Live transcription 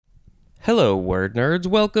Hello, word nerds.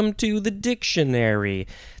 Welcome to the dictionary.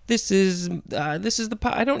 This is I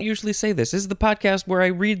don't usually say this. This is the podcast where I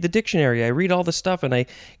read the dictionary. I read all the stuff and I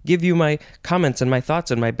give you my comments and my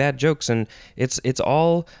thoughts and my bad jokes, and it's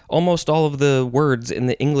almost all of the words in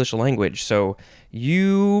the English language. So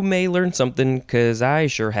you may learn something because I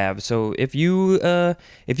sure have. So if you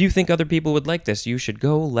think other people would like this, you should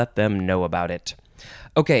go let them know about it.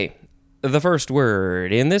 Okay, the first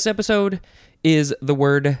word in this episode is the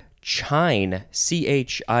word chine,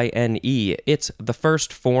 C-H-I-N-E. It's the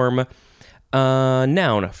first form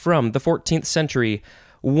noun from the 14th century.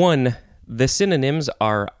 1. The synonyms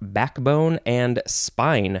are backbone and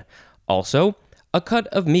spine. Also, a cut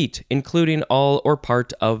of meat, including all or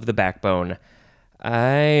part of the backbone.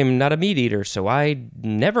 I'm not a meat eater, so I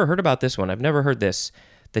never heard about this one. I've never heard this.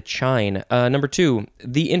 The chine. Number 2,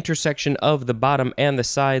 the intersection of the bottom and the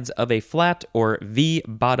sides of a flat or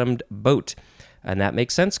V-bottomed boat. And that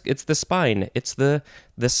makes sense. It's the spine. It's the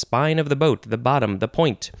spine of the boat, the bottom, the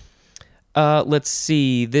point. Let's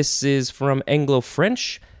see. This is from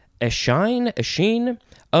Anglo-French. A chine,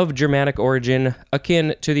 of Germanic origin,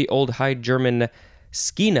 akin to the Old High German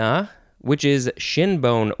skina, which is shin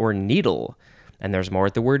bone or needle. And there's more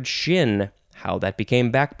at the word shin. How that became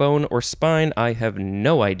backbone or spine, I have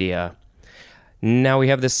no idea. Now we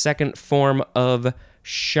have the second form of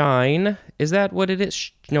shine. Is that what it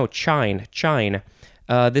is? No, chine.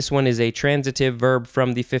 This one is a transitive verb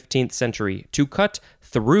from the 15th century. To cut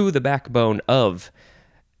through the backbone of,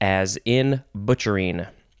 as in butchering.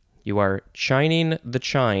 You are chining the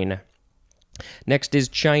chine. Next is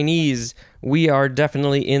Chinese. We are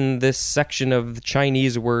definitely in this section of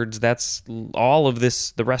Chinese words. That's all of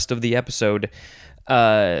this, the rest of the episode.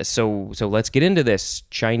 So let's get into this.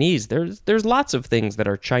 Chinese. There's lots of things that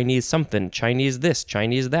are Chinese something, Chinese this,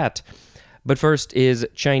 Chinese that. But first is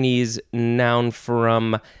Chinese, noun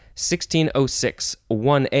from 1606.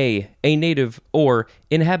 1A, a native or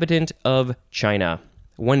inhabitant of China.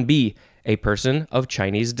 1B, a person of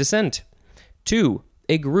Chinese descent. 2,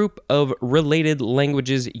 a group of related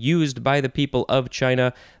languages used by the people of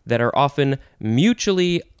China that are often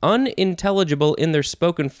mutually unintelligible in their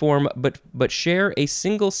spoken form, but share a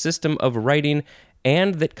single system of writing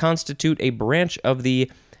and that constitute a branch of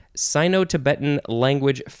the Sino-Tibetan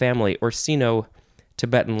language family, or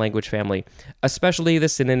Sino-Tibetan language family, especially the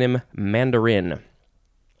synonym Mandarin.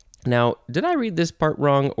 Now, did I read this part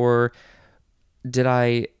wrong, or did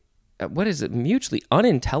I... What is it? Mutually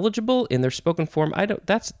unintelligible in their spoken form?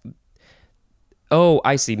 Oh,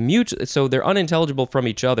 I see. So they're unintelligible from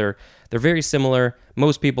each other. They're very similar.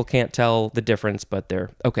 Most people can't tell the difference, but they're...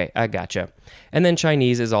 Okay, I gotcha. And then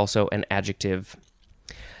Chinese is also an adjective.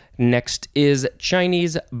 Next is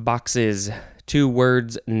Chinese boxes. 2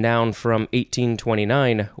 words, noun from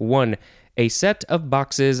 1829. 1, a set of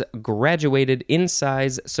boxes graduated in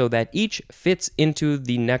size so that each fits into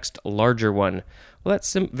the next larger one. Well,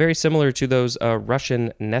 that's very similar to those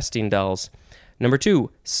Russian nesting dolls. Number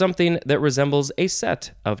 2, something that resembles a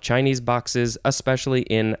set of Chinese boxes, especially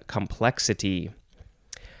in complexity.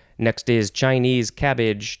 Next is Chinese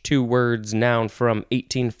cabbage, 2 words, noun from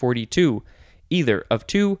 1842. Either of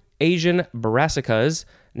 2 Asian brassicas,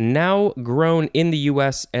 now grown in the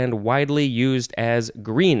U.S. and widely used as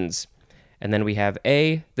greens. And then we have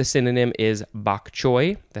A, the synonym is bok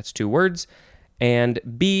choy, that's 2 words, and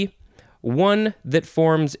B, one that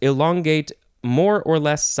forms elongate, more or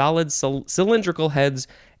less solid cylindrical heads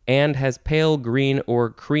and has pale green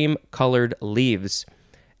or cream-colored leaves.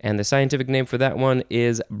 And the scientific name for that one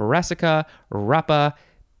is Brassica rapa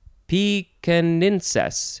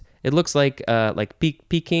pekinensis. It looks like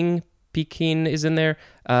Peking is in there,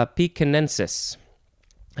 Pekinensis.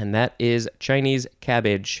 And that is Chinese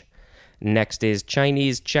cabbage. Next is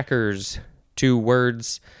Chinese checkers, 2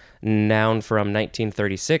 words, noun from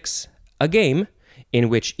 1936. A game in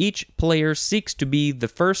which each player seeks to be the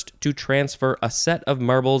first to transfer a set of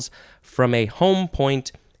marbles from a home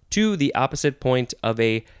point to the opposite point of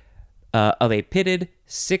a pitted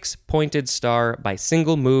 6-pointed star by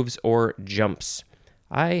single moves or jumps.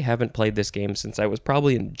 I haven't played this game since I was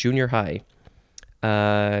probably in junior high.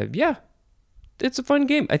 Yeah, it's a fun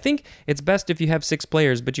game. I think it's best if you have 6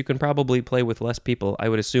 players, but you can probably play with less people, I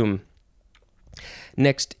would assume.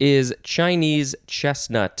 Next is Chinese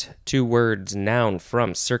chestnut, 2 words, noun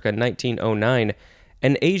from circa 1909.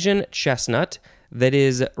 An Asian chestnut that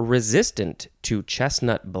is resistant to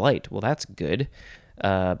chestnut blight. Well, that's good.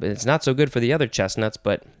 It's not so good for the other chestnuts,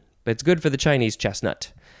 but it's good for the Chinese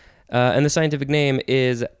chestnut. And the scientific name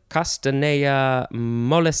is Castanea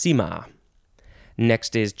mollissima.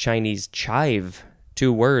 Next is Chinese chive,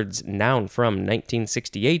 2 words, noun from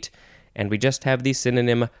 1968. And we just have the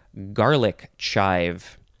synonym garlic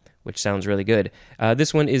chive, which sounds really good.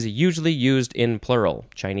 This one is usually used in plural,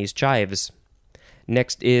 Chinese chives.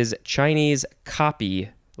 Next is Chinese copy,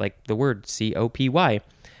 like the word C-O-P-Y.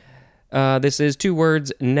 This is 2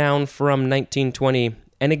 words, noun from 1920,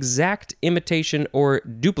 an exact imitation or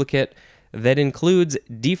duplicate that includes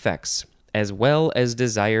defects as well as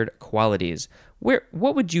desired qualities. What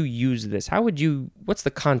would you use this? What's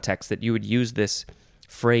the context that you would use this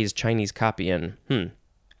phrase Chinese copy in?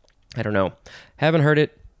 I don't know. Haven't heard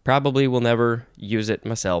it. Probably will never use it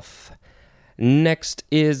myself. Next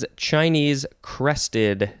is Chinese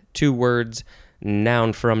crested, 2 words,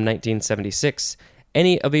 noun from 1976.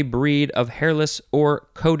 Any of a breed of hairless or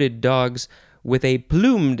coated dogs with a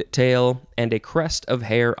plumed tail and a crest of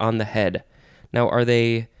hair on the head. Now,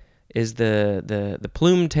 is the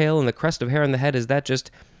plumed tail and the crest of hair on the head, is that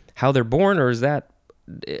just how they're born, or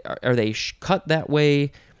are they cut that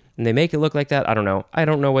way and they make it look like that? I don't know. I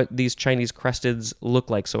don't know what these Chinese cresteds look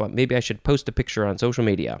like, so maybe I should post a picture on social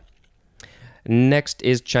media. Next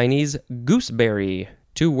is Chinese gooseberry,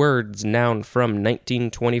 2 words, noun from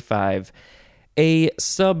 1925. A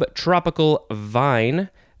subtropical vine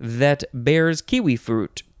that bears kiwi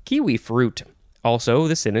fruit. Kiwi fruit. Also,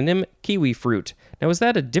 the synonym kiwi fruit. Now, is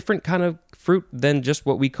that a different kind of fruit than just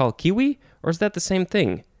what we call kiwi, or is that the same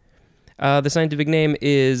thing? The scientific name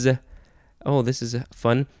is, this is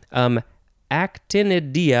fun,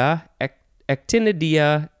 Actinidia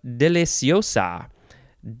deliciosa.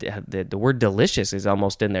 The word delicious is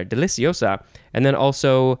almost in there, deliciosa. And then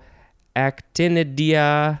also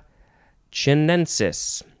Actinidia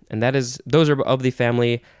chinensis. And those are of the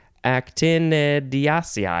family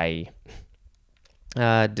Actinidiaceae.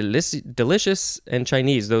 Delicious and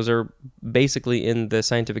Chinese, those are basically in the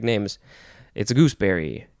scientific names. It's a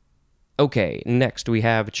gooseberry. Okay, next we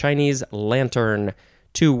have Chinese lantern,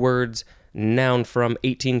 2 words, noun from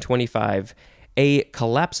 1825. A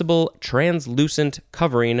collapsible, translucent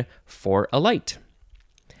covering for a light.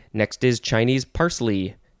 Next is Chinese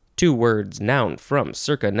parsley, 2 words, noun from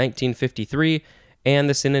circa 1953, and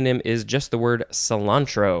the synonym is just the word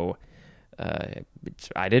cilantro.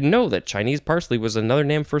 I didn't know that Chinese parsley was another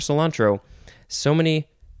name for cilantro. So many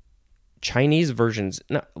Chinese versions.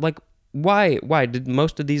 Now, why? Did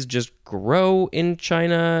most of these just grow in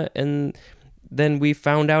China and then we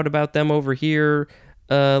found out about them over here?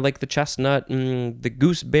 Like the chestnut and the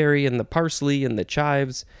gooseberry and the parsley and the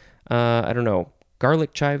chives. I don't know.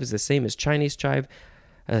 Garlic chive is the same as Chinese chive.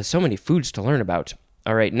 So many foods to learn about.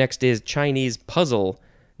 All right, next is Chinese puzzle,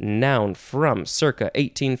 noun from circa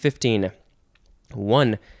 1815.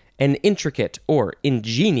 1, an intricate or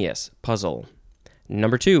ingenious puzzle.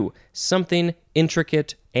 Number 2, something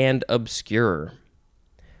intricate and obscure.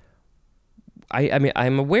 I mean,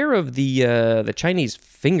 I'm aware of the Chinese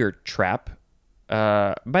finger trap.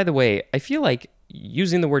 By the way, I feel like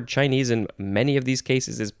using the word Chinese in many of these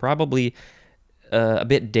cases is probably a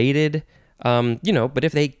bit dated. But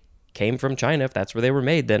if they came from China, if that's where they were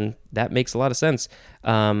made, then that makes a lot of sense.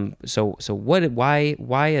 So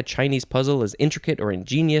why a Chinese puzzle is intricate or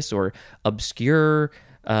ingenious or obscure?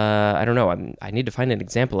 I don't know. I need to find an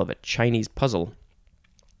example of a Chinese puzzle.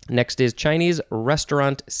 Next is Chinese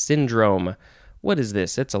restaurant syndrome. What is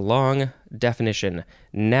this? It's a long definition.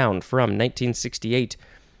 Noun from 1968.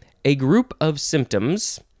 A group of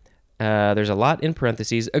symptoms. There's a lot in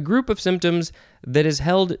parentheses. A group of symptoms that is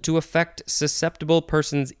held to affect susceptible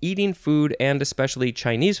persons eating food, and especially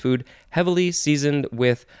Chinese food, heavily seasoned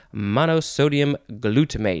with monosodium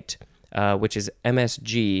glutamate, which is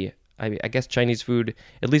MSG. I guess Chinese food,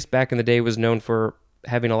 at least back in the day, was known for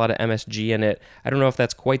having a lot of MSG in it. I don't know if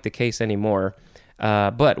that's quite the case anymore.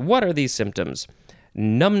 But what are these symptoms?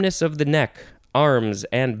 Numbness of the neck, arms,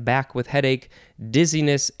 and back with headache,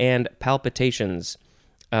 dizziness, and palpitations.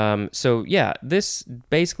 This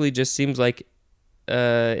basically just seems like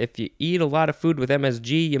if you eat a lot of food with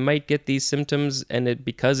MSG, you might get these symptoms, and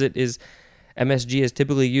because MSG is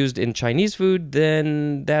typically used in Chinese food,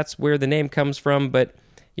 then that's where the name comes from. But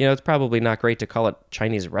it's probably not great to call it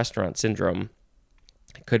Chinese restaurant syndrome.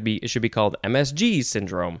 It should be called MSG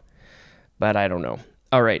syndrome, but I don't know.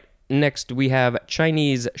 All right, next we have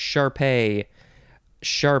Chinese Shar-pei.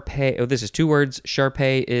 Shar-pei, this is 2 words.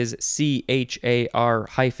 Shar-pei is CHAR-PEI,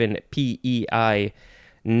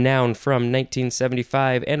 noun from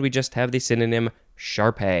 1975, and we just have the synonym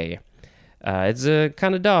Shar-pei. It's a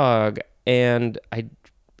kind of dog, and I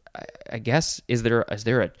guess, is there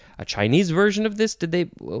a Chinese version of this? I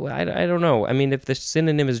don't know. I mean, if the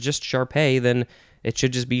synonym is just Shar-pei, then it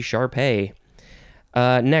should just be Shar-pei.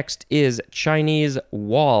 Next is Chinese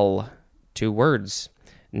wall, 2 words.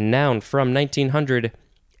 Noun from 1900,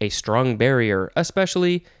 a strong barrier,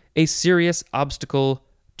 especially a serious obstacle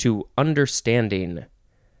to understanding.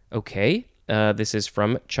 Okay, this is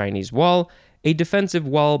from Chinese wall, a defensive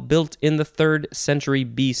wall built in the 3rd century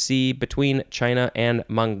BC between China and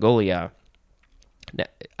Mongolia. Now,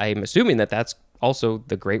 I'm assuming that that's also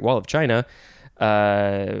the Great Wall of China.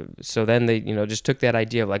 So then they, just took that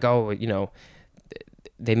idea of like,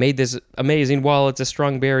 they made this amazing wall. It's a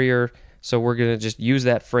strong barrier. So we're going to just use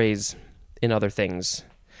that phrase in other things.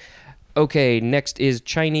 Okay, next is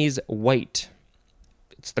Chinese white.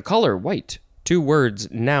 It's the color white. 2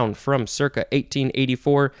 words, noun from circa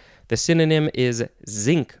 1884. The synonym is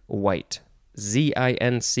zinc white.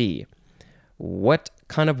 Z-I-N-C. What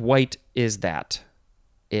kind of white is that?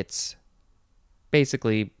 It's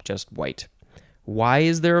basically just white. Why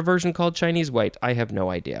is there a version called Chinese white? I have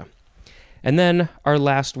no idea. And then our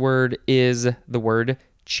last word is the word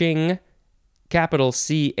Ching, capital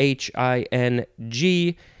C-H-I-N-G.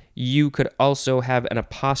 You could also have an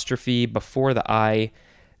apostrophe before the I.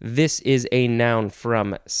 This is a noun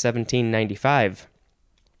from 1795.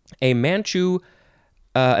 A Manchu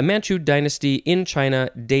dynasty in China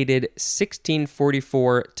dated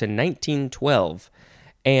 1644 to 1912,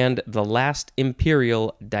 and the last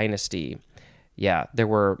imperial dynasty. Yeah, there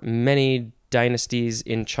were many dynasties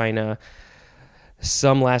in China,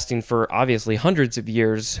 some lasting for obviously hundreds of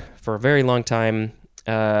years, for a very long time.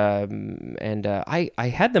 I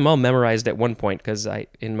had them all memorized at one point because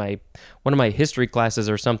in one of my history classes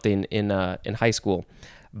or something in high school,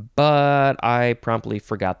 but I promptly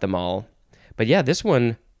forgot them all. But yeah, this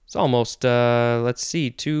one is almost over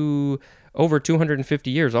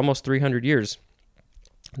 250 years, almost 300 years.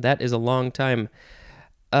 That is a long time.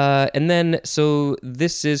 And then so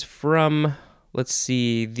this is from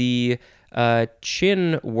the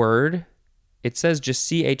chin word. It says just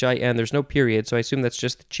C-H-I-N. There's no period, so I assume that's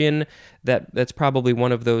just the chin. That's probably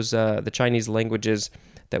one of those the Chinese languages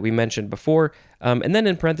that we mentioned before. And then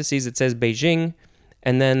in parentheses it says Beijing,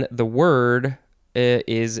 and then the word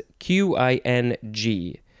is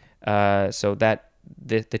Q-I-N-G. So that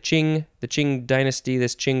the Qing dynasty,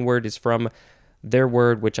 this Qing word is from their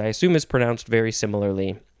word, which I assume is pronounced very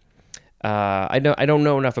similarly. I don't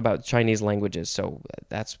know enough about Chinese languages, so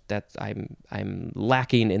I'm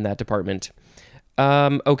lacking in that department.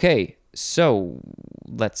 Okay, so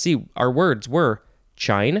let's see. Our words were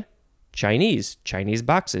chine, Chinese, Chinese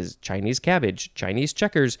boxes, Chinese cabbage, Chinese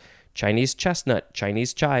checkers, Chinese chestnut,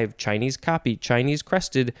 Chinese chive, Chinese copy, Chinese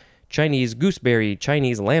crested, Chinese gooseberry,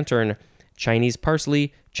 Chinese lantern, Chinese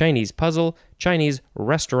parsley, Chinese puzzle, Chinese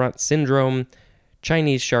restaurant syndrome,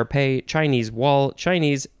 Chinese Shar-Pei, Chinese wall,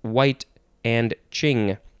 Chinese white, and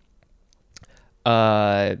Ching.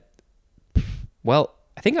 Well,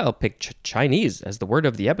 I think I'll pick Chinese as the word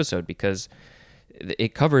of the episode because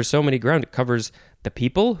it covers so many ground. It covers the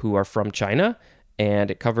people who are from China,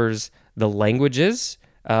 and it covers the languages.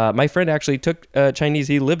 My friend actually took Chinese.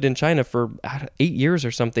 He lived in China for 8 years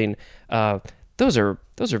or something. Those are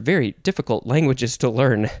very difficult languages to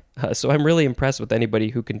learn. So I'm really impressed with anybody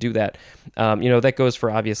who can do that. That goes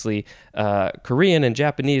for obviously Korean and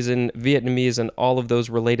Japanese and Vietnamese and all of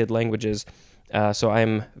those related languages. So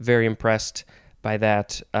I'm very impressed by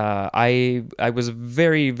that. I was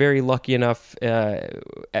very, very lucky enough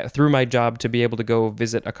through my job to be able to go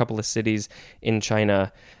visit a couple of cities in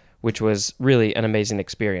China, which was really an amazing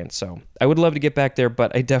experience. So I would love to get back there,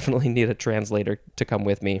 but I definitely need a translator to come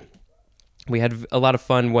with me. We had a lot of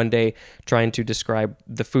fun one day trying to describe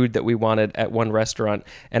the food that we wanted at one restaurant,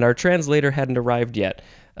 and our translator hadn't arrived yet.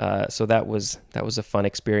 So that was a fun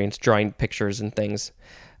experience, drawing pictures and things.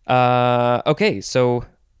 Okay, so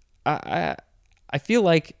I feel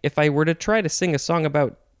like if I were to try to sing a song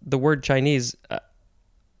about the word Chinese,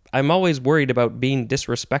 I'm always worried about being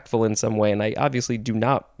disrespectful in some way, and I obviously do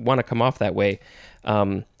not want to come off that way.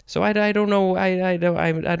 So I don't know. I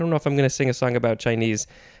don't know if I'm going to sing a song about Chinese.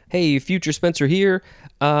 Hey, Future Spencer here.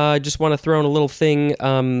 I just want to throw in a little thing.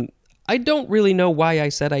 I don't really know why I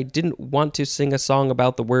said I didn't want to sing a song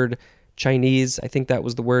about the word Chinese. I think that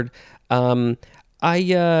was the word.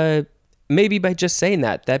 Maybe by just saying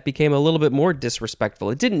that became a little bit more disrespectful.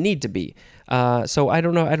 It didn't need to be. So I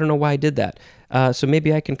don't know. I don't know why I did that. So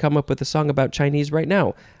maybe I can come up with a song about Chinese right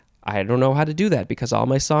now. I don't know how to do that because all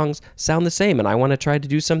my songs sound the same and I want to try to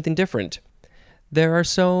do something different. There are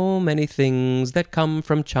so many things that come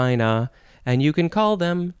from China, and you can call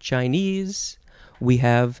them Chinese. We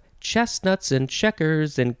have chestnuts and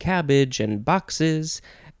checkers and cabbage and boxes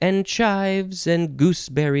and chives and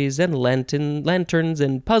gooseberries and lanterns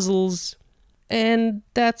and puzzles. And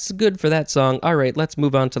that's good for that song. All right, let's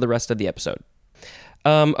move on to the rest of the episode.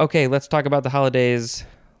 Okay, let's talk about the holidays.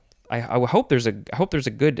 I hope there's a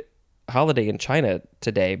good holiday in China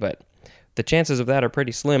today, but the chances of that are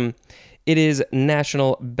pretty slim. It is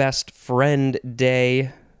National Best Friend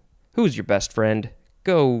Day. Who's your best friend?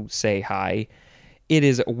 Go say hi. It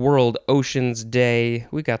is World Oceans Day.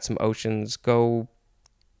 We got some oceans. Go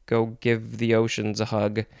give the oceans a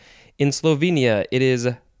hug. In Slovenia, it is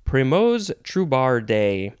Primož Trubar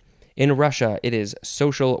Day. In Russia, it is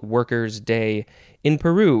Social Workers Day. In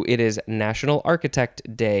Peru, it is National Architect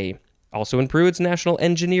Day. Also in Peru, it's National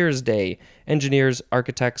Engineers Day. Engineers,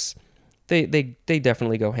 architects, they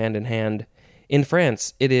definitely go hand in hand. In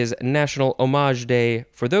France, it is National Homage Day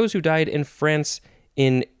for those who died in France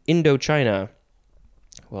in Indochina.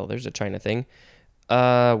 Well, there's a China thing.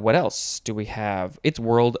 What else do we have? It's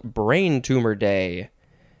World Brain Tumor Day.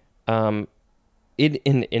 In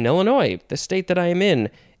Illinois, the state that I am in,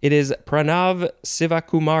 it is Pranav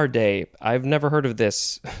Sivakumar Day. I've never heard of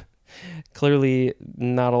this. Clearly,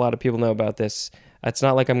 not a lot of people know about this. It's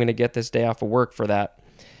not like I'm going to get this day off of work for that.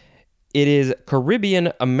 It is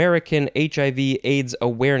Caribbean American HIV/AIDS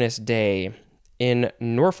Awareness Day. In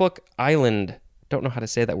Norfolk Island, don't know how to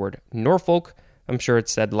say that word. Norfolk, I'm sure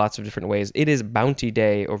it's said lots of different ways. It is Bounty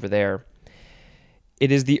Day over there.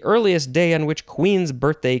 It is the earliest day on which Queen's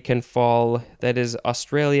birthday can fall. That is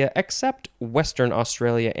Australia, except Western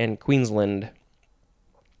Australia and Queensland.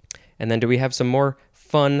 And then do we have some more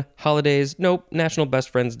fun holidays? Nope. National Best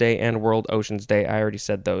Friends Day and World Oceans Day. I already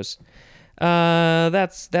said those.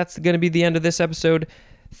 That's going to be the end of this episode.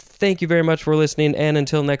 Thank you very much for listening, and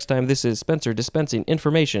until next time, this is Spencer dispensing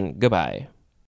information. Goodbye.